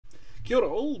Kia ora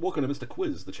all, welcome to Mr.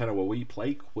 Quiz, the channel where we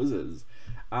play quizzes.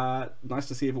 Nice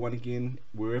to see everyone again,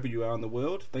 wherever you are in the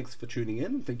world. Thanks for tuning in,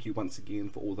 and thank you once again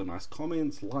for all the nice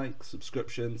comments, likes,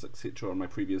 subscriptions, etc. on my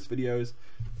previous videos.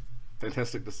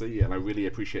 Fantastic to see you, and I really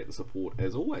appreciate the support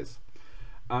as always.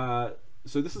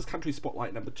 So this is Country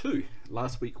Spotlight number 2.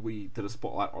 Last week we did a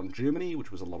spotlight on Germany,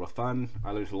 which was a lot of fun.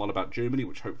 I learned a lot about Germany,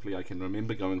 which hopefully I can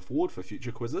remember going forward for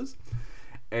future quizzes.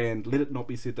 And let it not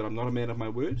be said that I'm not a man of my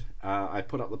word. I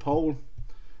put up the poll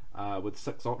with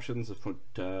 6 options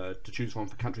to choose from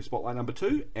for Country Spotlight number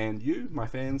 2, and you, my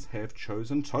fans, have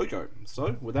chosen Togo.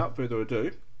 So without further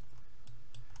ado,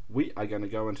 we are going to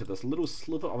go into this little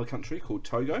sliver of a country called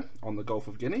Togo on the Gulf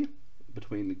of Guinea,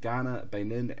 between Ghana,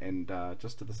 Benin, and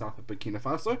just to the south of Burkina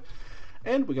Faso,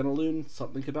 and we're going to learn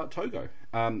something about Togo.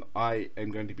 I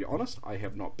am going to be honest, I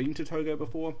have not been to Togo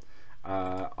before.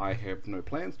 I have no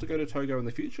plans to go to Togo in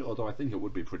the future, although I think it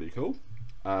would be pretty cool.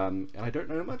 And I don't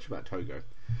know much about Togo.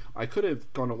 I could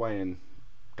have gone away and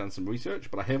done some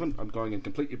research, but I haven't. I'm going in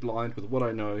completely blind with what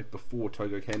I know before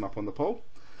Togo came up on the poll.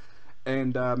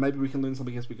 And maybe we can learn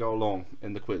something as we go along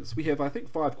in the quiz. We have, I think,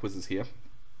 5 quizzes here.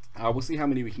 We'll see how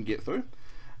many we can get through,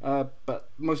 but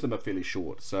most of them are fairly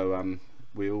short, so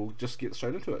we'll just get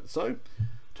straight into it. So,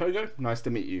 Togo, nice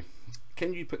to meet you.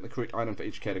 Can you pick the correct item for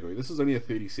each category? This is only a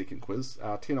 30-second quiz.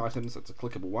 10 items, it's a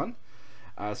clickable one.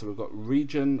 So we've got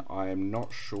region, I am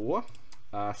not sure.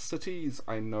 Cities,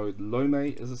 I know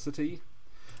Lomé is a city.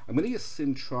 I'm going to guess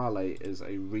Centrale is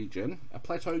a region. A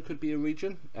plateau could be a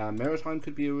region. Maritime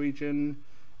could be a region.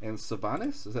 And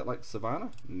Savanas, is that like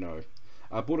Savannah? No.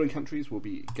 Bordering countries will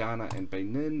be Ghana and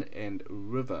Benin, and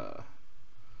river.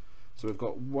 So we've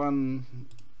got one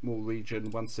more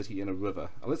region, one city, and a river.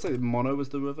 Let's say Mono is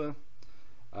the river.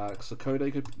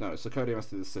 Sokode could, no, Sokode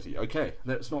must be the city. Okay,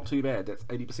 that's not too bad. That's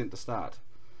 80% to start.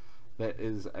 That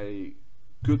is a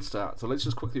good start. So let's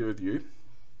just quickly review.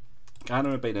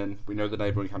 Ghana and Benin, we know the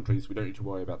neighbouring countries. We don't need to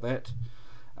worry about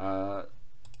that.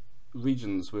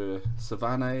 Regions were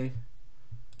Savannah,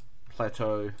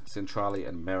 Plateau, Centrale,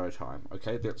 and Maritime.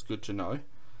 Okay, that's good to know.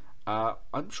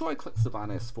 I'm sure I clicked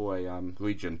Savanas for a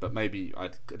region, but maybe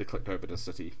I'd clicked over to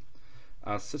city.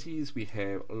 Cities, we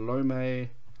have Lomé,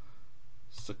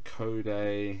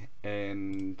 Sokode,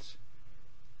 and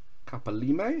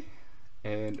Kapalime,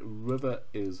 and river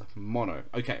is Mono.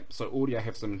 Okay, so already I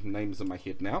have some names in my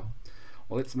head now.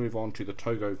 Well, let's move on to the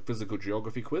Togo physical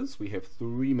geography quiz. We have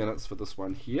 3 minutes for this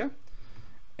one here,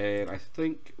 and I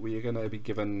think we are going to be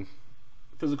given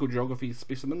physical geography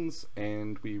specimens,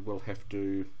 and we will have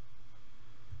to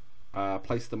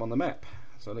place them on the map.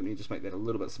 So let me just make that a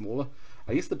little bit smaller.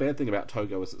 I guess the bad thing about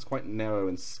Togo is it's quite narrow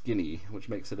and skinny, which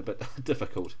makes it a bit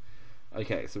difficult.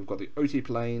 Okay, so we've got the Oti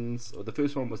Plains, or the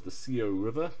first one was the Sio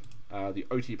River, the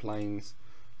Oti Plains,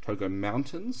 Togo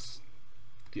Mountains,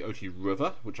 the Oti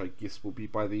River, which I guess will be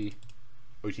by the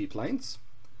Oti Plains,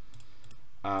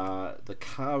 the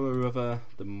Kara River,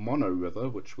 the Mono River,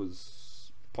 which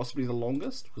was possibly the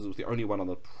longest because it was the only one on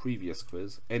the previous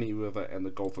quiz, Ani River, and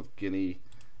the Gulf of Guinea,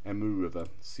 Amu River,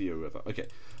 Sio River. Okay,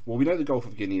 well, we know the Gulf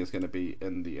of Guinea is going to be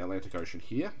in the Atlantic Ocean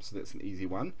here, so that's an easy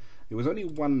one. There was only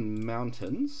one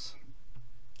mountains,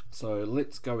 so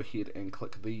let's go ahead and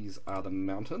click these are the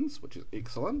mountains, which is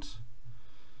excellent.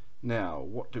 Now,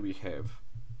 what do we have?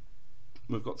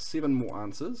 We've got 7 more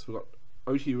answers. We've got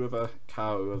Oti River,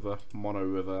 Kara River, Mono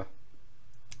River,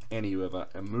 Ani River,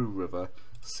 Amu River,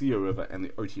 Sio River, and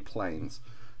the Oti Plains.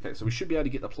 Okay, so we should be able to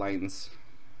get the plains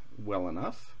well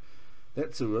enough.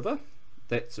 That's a river,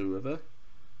 that's a river,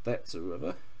 that's a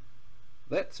river,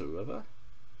 that's a river,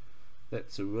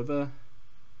 that's a river,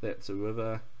 that's a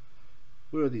river.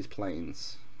 Where are these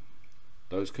plains?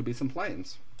 Those could be some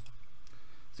plains.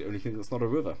 It's the only thing that's not a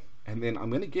river. And then I'm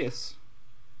going to guess,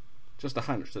 just a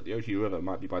hunch, that the Oti River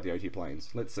might be by the Oti Plains.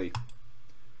 Let's see.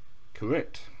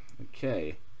 Correct.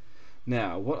 Okay.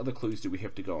 Now, what other clues do we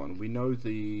have to go on? We know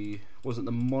wasn't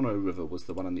the Mono River was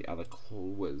the one on the other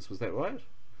quiz, was that right?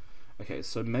 Okay,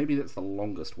 so maybe that's the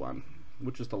longest one.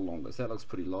 Which is the longest? That looks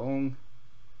pretty long.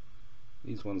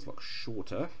 These ones look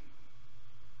shorter.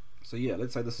 So yeah,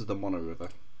 let's say this is the Mono River.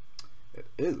 It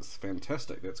is.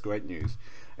 Fantastic. That's great news.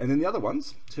 And then the other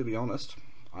ones, to be honest,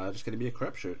 are just going to be a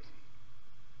crapshoot.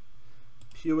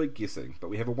 Pure guessing.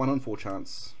 But we have a 1 in 4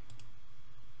 chance.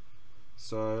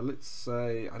 So let's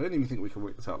say, I don't even think we can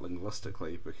work this out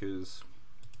linguistically because,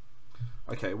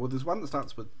 okay, well there's one that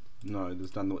starts with, no,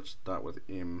 there's none which start with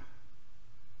M.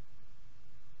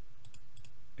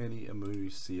 Ani, Amu,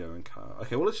 Sio, and Kara.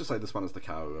 Okay, well let's just say this one is the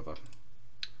Kara River.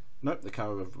 Nope, the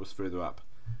Kara River was further up.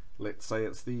 Let's say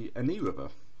it's the Ani River.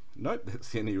 Nope, that's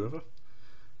the Ani River.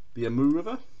 The Amu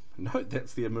River? Nope,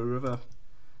 that's the Amu River.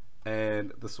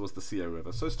 and this was the CO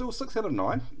River. So still 6 out of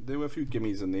 9. There were a few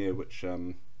gimmies in there which,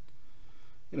 you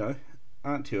know,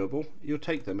 aren't terrible. You'll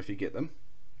take them if you get them.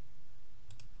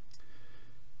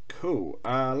 Cool.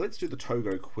 Let's do the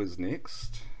Togo quiz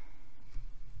next.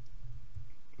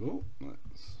 Oh,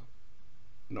 that's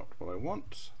not what I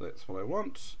want. That's what I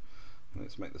want.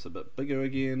 Let's make this a bit bigger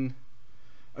again.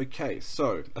 Okay,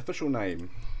 so official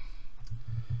name,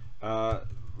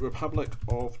 Republic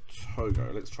of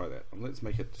Togo. Let's try that. Let's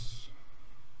make it,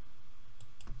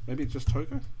 maybe it's just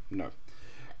Togo? No.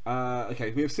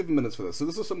 Okay, we have 7 minutes for this. So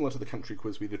this is similar to the country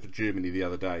quiz we did for Germany the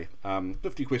other day.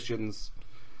 50 questions.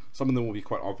 Some of them will be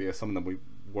quite obvious, some of them we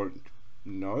won't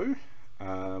know.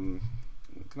 Can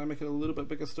I make it a little bit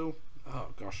bigger still? Oh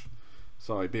gosh,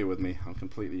 sorry, bear with me. I'm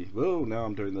completely, whoa, now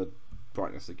I'm doing the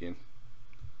brightness again.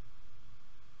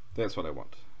 That's what I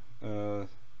want.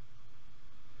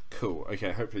 Cool,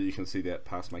 okay, hopefully you can see that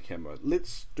past my camera.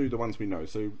 Let's do the ones we know.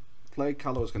 So flag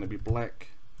colour is going to be black,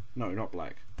 no, not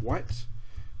black, white,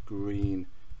 green,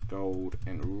 gold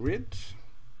and red.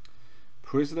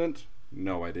 President,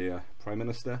 no idea. Prime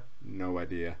Minister, no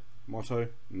idea. Motto,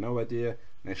 no idea.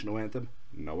 National anthem,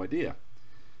 no idea.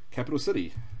 Capital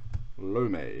city,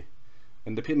 Lomé.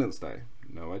 Independence Day,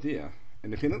 no idea.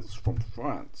 Independence from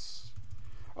France.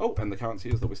 Oh, and the currency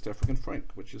is the West African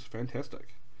franc, which is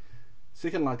fantastic.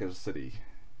 Second largest city.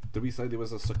 Did we say there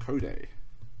was a Sokode?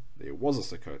 There was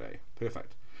a Sokode.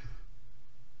 Perfect.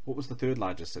 What was the third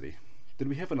largest city? Did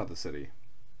we have another city?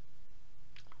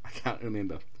 I can't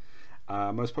remember.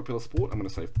 Most popular sport, I'm going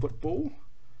to say football.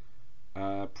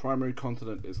 Primary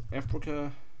continent is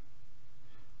Africa.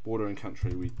 Bordering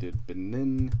country, we did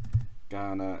Benin,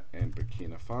 Ghana and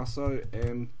Burkina Faso.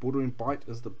 And bordering Bight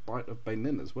is the Bight of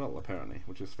Benin as well, apparently,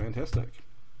 which is fantastic.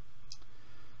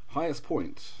 Highest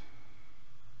point,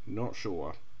 not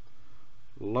sure.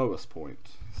 Lowest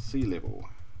point, sea level.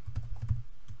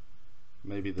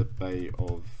 Maybe the Bay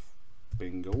of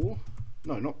Bengal.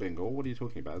 No, not Bengal, what are you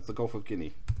talking about? It's the Gulf of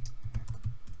Guinea.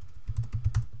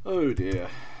 Oh dear.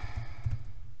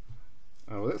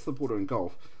 Oh, well, that's the bordering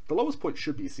Gulf. The lowest point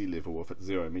should be sea level if it's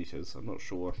 0 meters. I'm not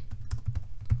sure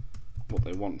what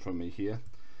they want from me here.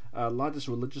 Largest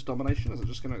religious domination, is it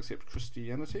just going to accept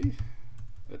Christianity?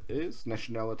 It is.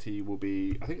 Nationality will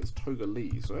be, I think it's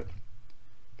Togolese, right?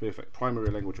 Perfect.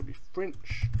 Primary language will be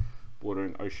French.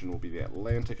 Bordering ocean will be the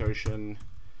Atlantic Ocean.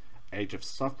 Age of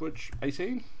suffrage,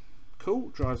 18. Cool.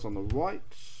 Drives on the right.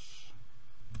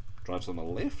 Drives on the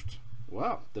left.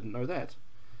 Wow, didn't know that.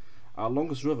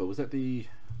 Longest river, was that the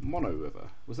Mono River?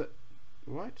 Was that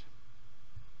right?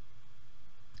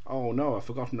 Oh no, I've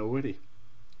forgotten already.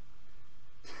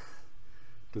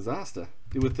 Disaster.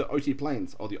 With the Oti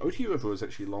Plains. Oh, the Oti River was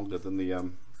actually longer than the,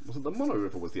 was it the Mono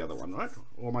River was the other one, right?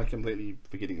 Or am I completely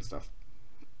forgetting stuff?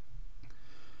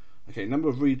 Okay, number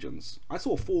of regions. I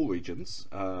saw 4 regions.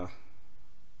 5.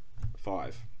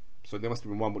 So there must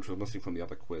have been one which was missing from the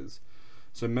other quiz.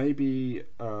 So maybe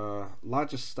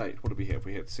largest state, what did we have?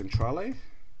 We had Centrale,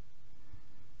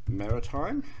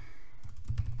 Maritime.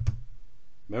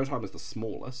 Maritime is the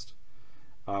smallest.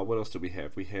 What else did we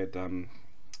have? We had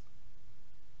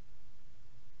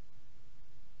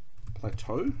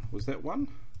Plateau, was that one?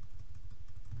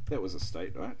 That was a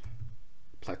state, right?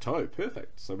 Plateau,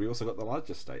 perfect. So we also got the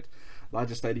largest state.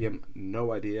 Largest stadium,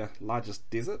 no idea. Largest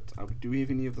desert, do we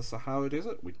have any of the Sahara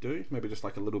Desert? We do, maybe just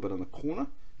like a little bit in the corner,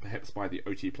 perhaps by the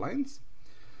Oti Plains.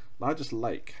 Largest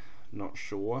lake, not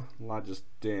sure. Largest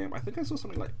dam, I think I saw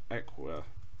something like Aqua,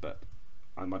 but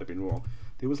I might have been wrong.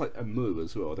 There was like Amu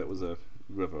as well, that was a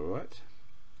river, right?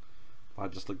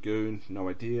 Largest lagoon, no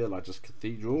idea. Largest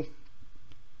cathedral,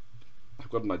 I've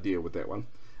got an idea with that one.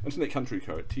 Internet country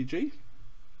code, TG.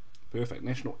 Perfect.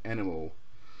 National animal.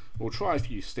 We'll try a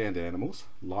few standard animals.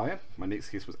 Lion. My next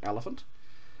guess was elephant.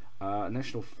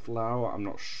 National flower. I'm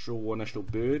not sure. National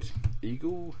bird.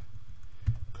 Eagle.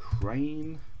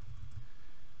 Crane.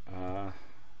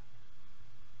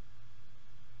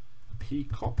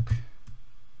 Peacock.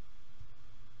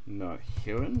 No.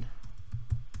 Heron.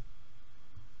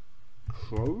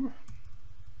 Crow.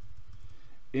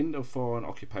 End of foreign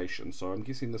occupation. So I'm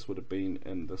guessing this would have been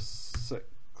in the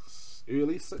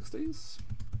early 60s.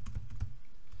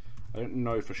 I don't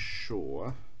know for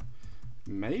sure.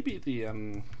 Maybe the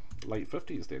late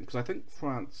 50s then, because I think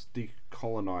France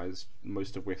decolonized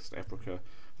most of West Africa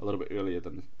a little bit earlier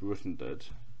than Britain did.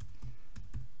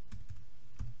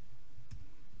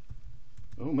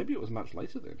 Oh, maybe it was much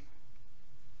later then.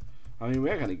 I mean,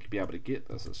 we're going to be able to get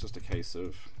this. It's just a case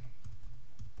of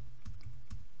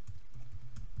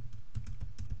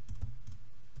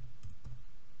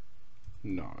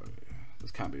no,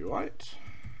 this can't be right.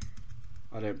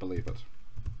 I don't believe it.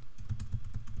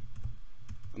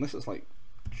 Unless it's like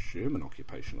German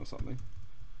occupation or something.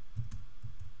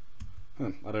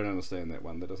 I don't understand that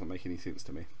one. That doesn't make any sense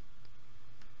to me.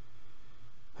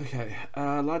 Okay,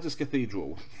 largest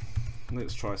cathedral.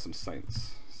 Let's try some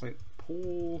saints. St.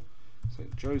 Paul,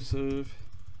 St. Joseph,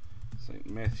 St.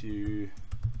 Matthew,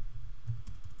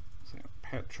 St.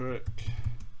 Patrick,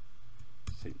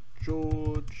 St.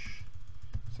 George,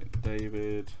 St.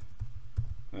 David.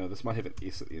 This might have an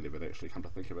S at the end of it, actually, come to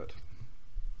think of it.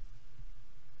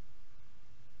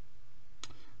 I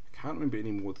can't remember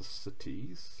any more of the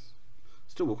cities.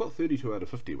 Still, we've got 32 out of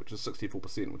 50, which is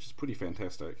 64%, which is pretty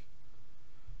fantastic.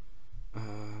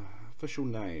 Official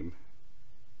name.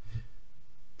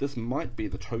 This might be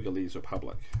the Togolese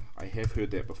Republic. I have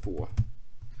heard that before.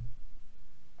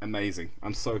 Amazing.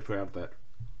 I'm so proud of that.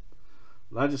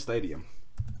 Largest stadium.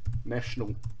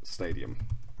 National Stadium.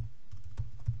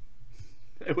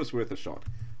 It was worth a shot.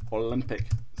 Olympic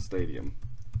Stadium.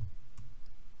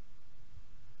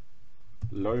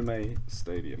 Lome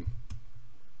Stadium.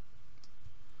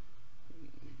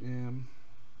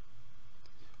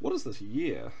 What is this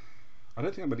year? I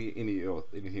don't think I'm going to get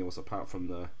anything else apart from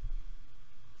the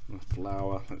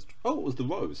flower. Oh, it was the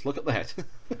rose. Look at that.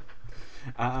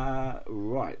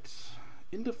 Right.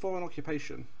 End of foreign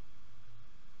occupation.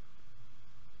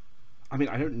 I mean,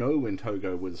 I don't know when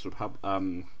Togo was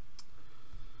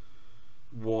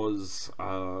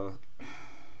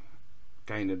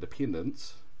gained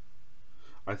independence.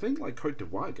 I think like Cote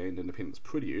d'Ivoire gained independence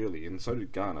pretty early, and so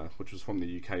did Ghana, which was from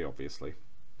the UK, obviously.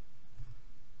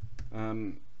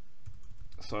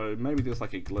 So maybe there's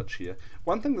like a glitch here.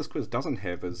 One thing this quiz doesn't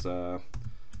have is Togo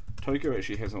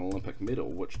actually has an Olympic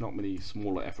medal, which not many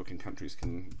smaller African countries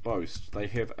can boast. They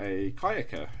have a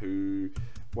kayaker who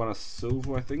won a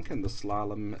silver, I think, in the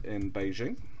slalom in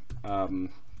Beijing. I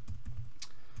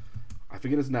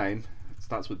forget his name. It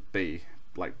starts with B,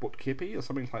 like Butkepi or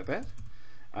something like that.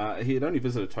 He had only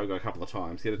visited Togo a couple of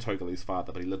times. He had a Togolese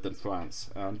father, but he lived in France.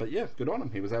 But yeah, good on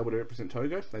him. He was able to represent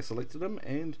Togo. They selected him,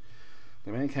 and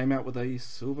the man came out with a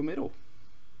silver medal.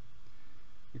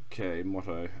 Okay,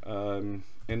 motto.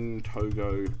 In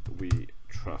Togo we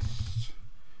trust.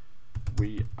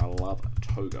 We love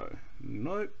Togo.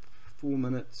 Nope. 4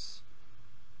 minutes.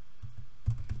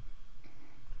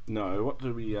 No, what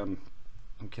do we...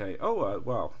 Okay. Oh,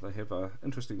 wow. They have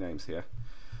interesting names here.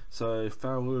 So,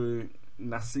 Faru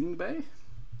Nasingbe.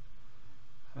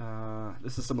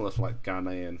 This is similar to like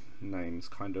Ghanaian names,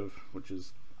 kind of, which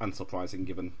is unsurprising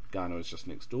given Ghana is just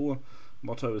next door.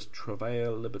 Motto is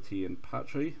Travail, Liberty and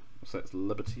Patrie. So that's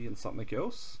liberty and something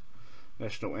else.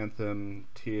 National anthem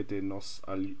Terre de nos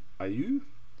Aïeux.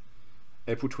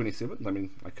 April 27th. I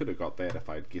mean, I could have got that if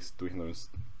I'd guessed doing those.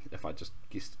 If I just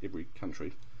guessed every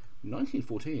country.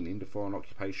 1914, end of foreign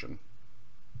occupation.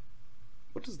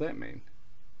 What does that mean?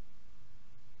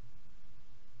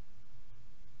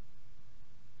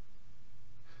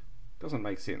 Doesn't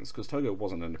make sense, because Togo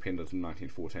wasn't independent in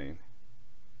 1914.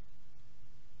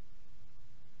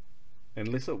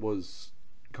 Unless it was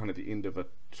kind of the end of a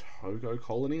Togo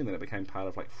colony and then it became part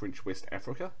of like French West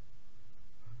Africa.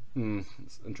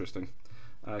 It's interesting.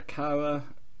 Kara,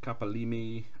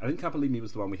 Kapalimi. I think Kapalimi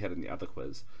was the one we had in the other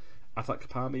quiz.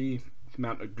 Athakapami,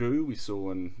 Mount Agu we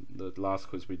saw in the last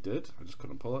quiz we did. I just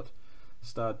couldn't pull it.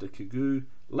 Stade de Kigu,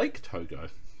 Lake Togo.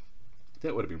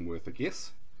 That would have been worth a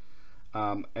guess.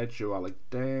 Adjoalik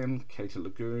Dam, Keita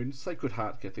Lagoon, Sacred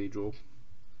Heart Cathedral.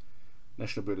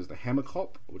 National bird is the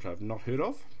hammercop, which I've not heard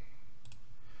of.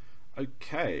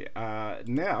 Okay,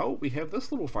 now we have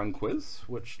this little fun quiz,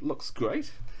 which looks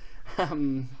great.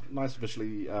 Nice,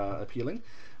 visually appealing.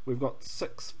 We've got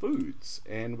 6 foods,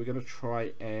 and we're going to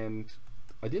try and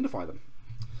identify them.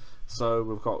 So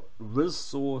we've got riz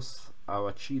sauce,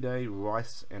 arachide,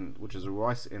 rice, which is a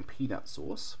rice and peanut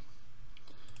sauce.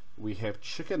 We have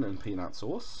chicken and peanut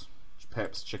sauce,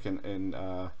 perhaps chicken and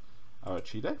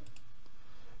arachide.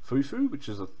 Fufu, which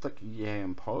is a thick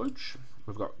yam porridge.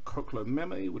 We've got koklo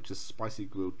mame, which is spicy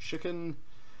grilled chicken.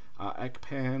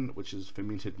 Akpan, which is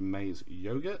fermented maize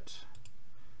yogurt.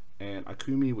 And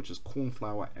akumi, which is corn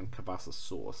flour and kibasa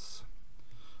sauce.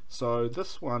 So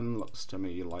this one looks to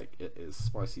me like it is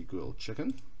spicy grilled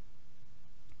chicken.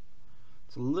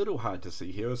 It's a little hard to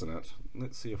see here, isn't it?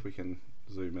 Let's see if we can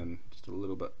zoom in just a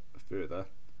little bit further.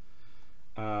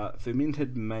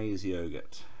 Fermented maize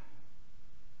yogurt.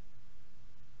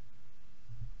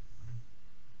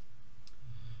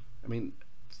 I mean,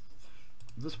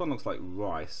 this one looks like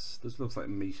rice. This looks like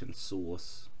meat and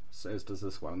sauce. So as does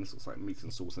this one. This looks like meat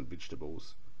and sauce and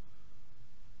vegetables.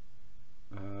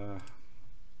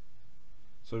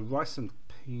 So rice and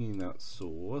peanut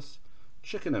sauce.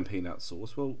 Chicken and peanut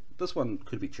sauce. Well, this one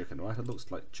could be chicken, right? It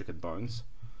looks like chicken bones.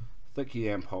 thick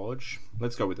yam porridge.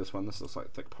 Let's go with this one. This looks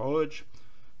like thick porridge.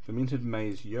 Fermented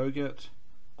maize yogurt,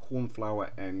 corn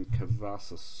flour and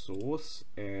kvass sauce,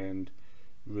 and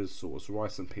riz sauce,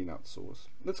 rice and peanut sauce.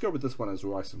 Let's go with this one as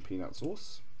rice and peanut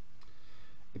sauce.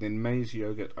 And then maize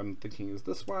yogurt, I'm thinking is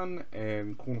this one,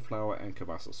 and corn flour and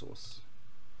kvass sauce.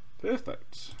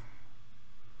 Perfect.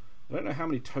 I don't know how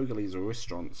many Togolese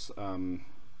restaurants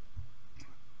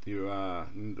there are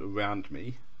around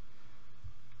me.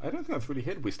 I don't think I've really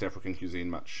had West African cuisine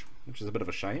much, which is a bit of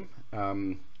a shame.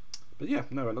 But yeah,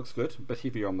 no, it looks good. A bit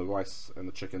heavier on the rice and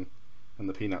the chicken and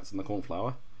the peanuts and the corn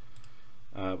flour,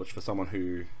 which for someone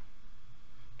who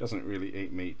doesn't really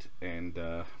eat meat and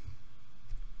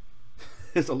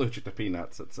is allergic to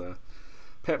peanuts, it's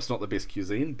perhaps not the best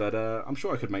cuisine, but I'm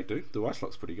sure I could make do. The rice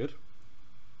looks pretty good.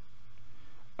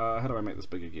 How do I make this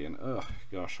big again? Oh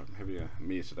gosh, I'm having a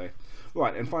mare today.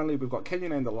 Right, and finally we've got, can you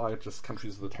name the largest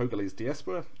countries of the Togolese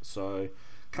diaspora? So,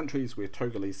 countries where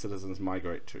Togolese citizens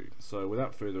migrate to. So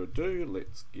without further ado,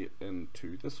 let's get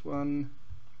into this one.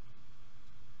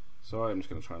 Sorry, I'm just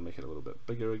going to try and make it a little bit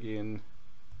bigger again.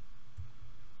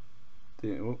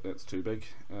 There, oh, that's too big.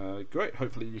 Great,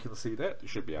 hopefully you can see that. You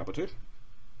should be able to.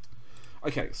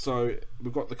 Okay, so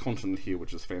we've got the continent here,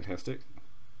 which is fantastic.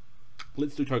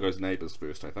 Let's do Togo's neighbours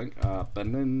first, I think.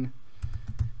 Benin,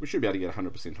 we should be able to get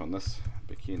 100% on this.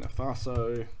 Burkina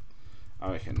Faso,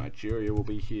 I reckon Nigeria will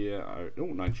be here. Oh,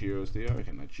 Nigeria's there. I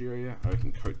reckon Nigeria. I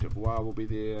reckon Cote d'Ivoire will be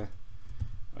there.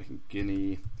 I reckon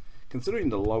Guinea. Considering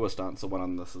the lowest answer one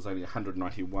on this is only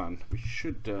 191, we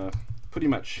should pretty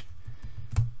much,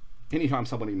 anytime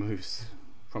somebody moves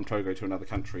from Togo to another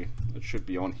country, it should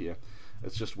be on here.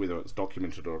 It's just whether it's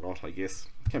documented or not, I guess.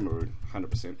 Cameroon,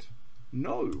 100%.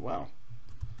 No, wow.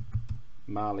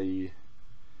 Mali.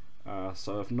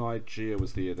 So if Nigeria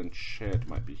was there, then Chad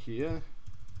might be here.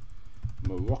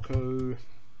 Morocco,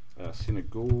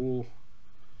 Senegal,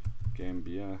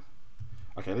 Gambia.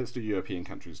 Okay, let's do European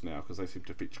countries now because they seem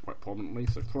to feature quite prominently.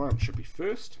 So France should be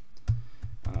first.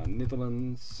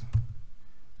 Netherlands,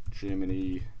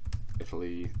 Germany,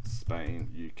 Italy, Spain,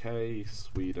 UK,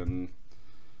 Sweden,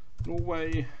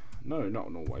 Norway. No,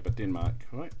 not Norway, but Denmark,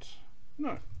 right?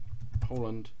 No.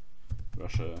 Poland,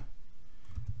 Russia,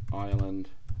 Ireland,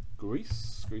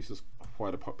 Greece. Greece is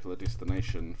quite a popular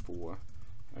destination for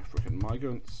African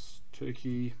migrants.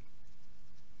 Turkey,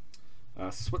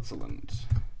 Switzerland,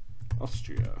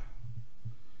 Austria,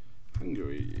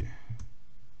 Hungary,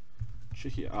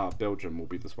 Czechia. Belgium will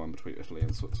be this one between Italy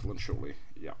and Switzerland shortly.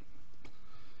 Yeah.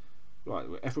 Right,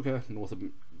 Africa,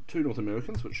 two North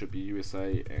Americans, which should be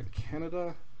USA and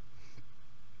Canada.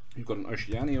 You've got an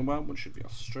Oceanian one, which should be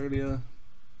Australia.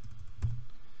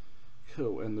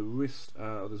 Cool, and the rest,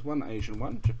 there's one Asian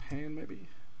one, Japan maybe,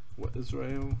 what,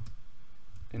 Israel,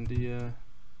 India,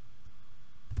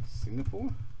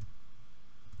 Singapore,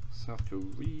 South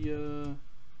Korea.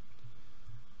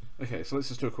 Okay, so let's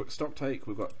just do a quick stock take.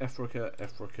 We've got Africa,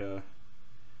 Africa,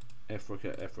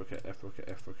 Africa, Africa, Africa,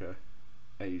 Africa,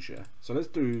 Asia. So let's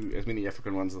do as many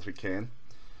African ones as we can.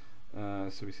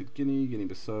 So we said Guinea,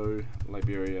 Guinea-Bissau,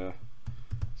 Liberia,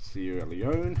 Sierra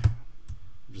Leone,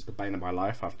 which is the bane of my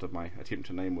life after my attempt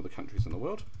to name all the countries in the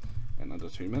world, and under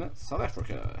 2 minutes. South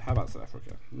Africa, how about South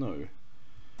Africa? No.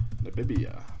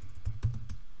 Namibia,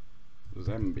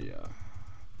 Zambia,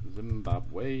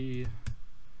 Zimbabwe,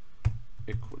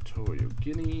 Equatorial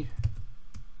Guinea,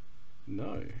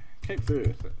 no. Cape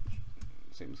Verde, that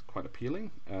seems quite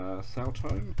appealing. Sao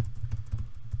Tome,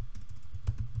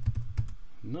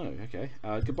 no. Okay.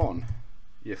 Gabon,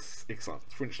 yes, excellent.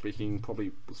 French speaking,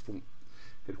 probably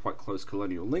had quite close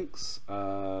colonial links.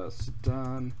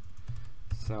 Sudan,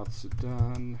 South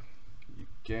Sudan,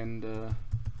 Uganda,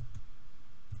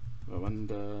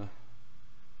 Rwanda,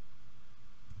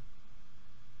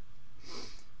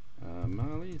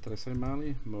 Mali, did I say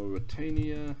Mali?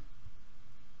 Mauritania.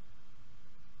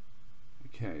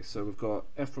 Okay, so we've got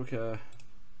Africa,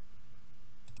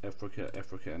 Africa,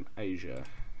 Africa and Asia.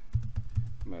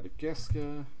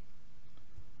 Madagascar,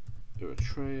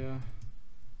 Eritrea,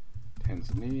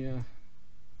 Tanzania,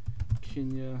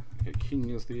 Kenya, okay,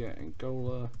 Kenya's there,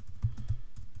 Angola,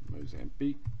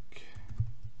 Mozambique,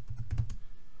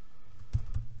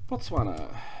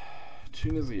 Botswana,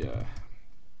 Tunisia,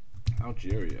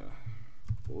 Algeria,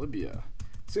 Libya,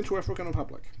 Central African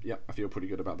Republic. Yeah, I feel pretty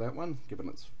good about that one, given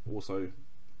it's also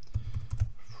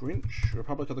French.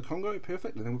 Republic of the Congo,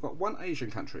 perfect. And then we've got one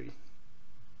Asian country.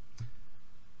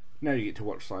 Now you get to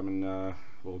watch Simon,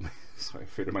 well, sorry,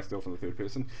 refer to myself in the third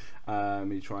person,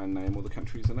 me try and name all the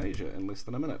countries in Asia in less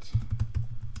than a minute.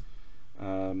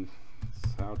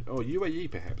 UAE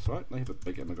perhaps, right? They have a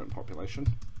big immigrant population.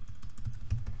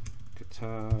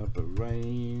 Qatar,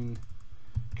 Bahrain,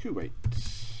 Kuwait,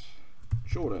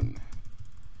 Jordan,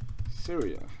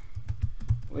 Syria,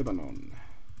 Lebanon,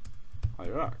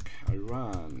 Iraq,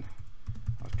 Iran,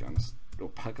 Afghanistan, or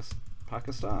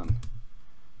Pakistan,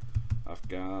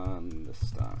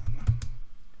 Afghanistan,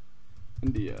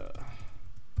 India,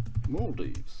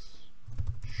 Maldives,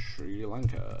 Sri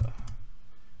Lanka,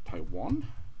 Taiwan,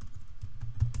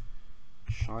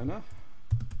 China.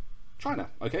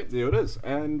 Okay, there it is,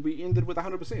 and we ended with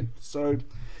 100%. So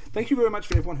thank you very much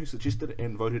for everyone who suggested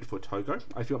and voted for Togo.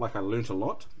 I feel like I learnt a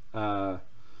lot.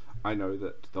 I know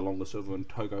that the longest river in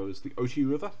Togo is the Oti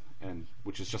River, and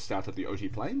which is just south of the Oti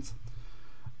Plains.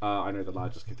 I know the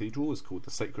largest cathedral is called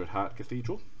the Sacred Heart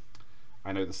Cathedral.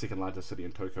 I know the second largest city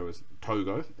in Togo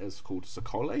is called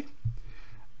Sokole.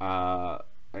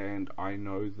 And I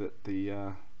know that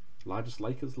the largest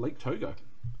lake is Lake Togo.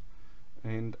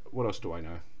 And what else do I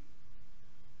know?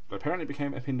 It apparently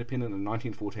became independent in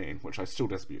 1914, which I still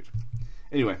dispute.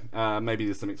 Anyway, maybe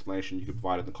there's some explanation you could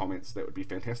provide in the comments. That would be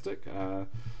fantastic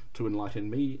to enlighten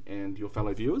me and your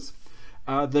fellow viewers.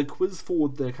 The quiz for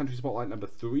the Country Spotlight number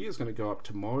 3 is going to go up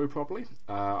tomorrow probably.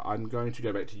 I'm going to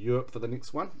go back to Europe for the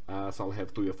next one, so I'll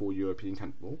have 3 or 4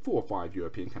 4 or 5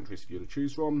 European countries for you to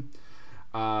choose from.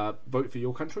 Vote for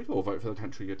your country, or vote for the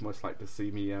country you'd most like to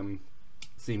see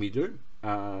me do.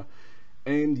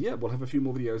 And yeah, we'll have a few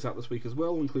more videos out this week as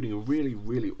well, including a really,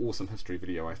 really awesome history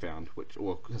video I found,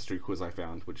 or history quiz I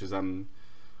found, which is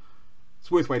it's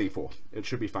worth waiting for. It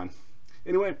should be fun.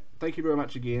 Anyway, thank you very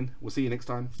much again. We'll see you next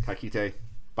time. Ka kite.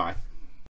 Bye.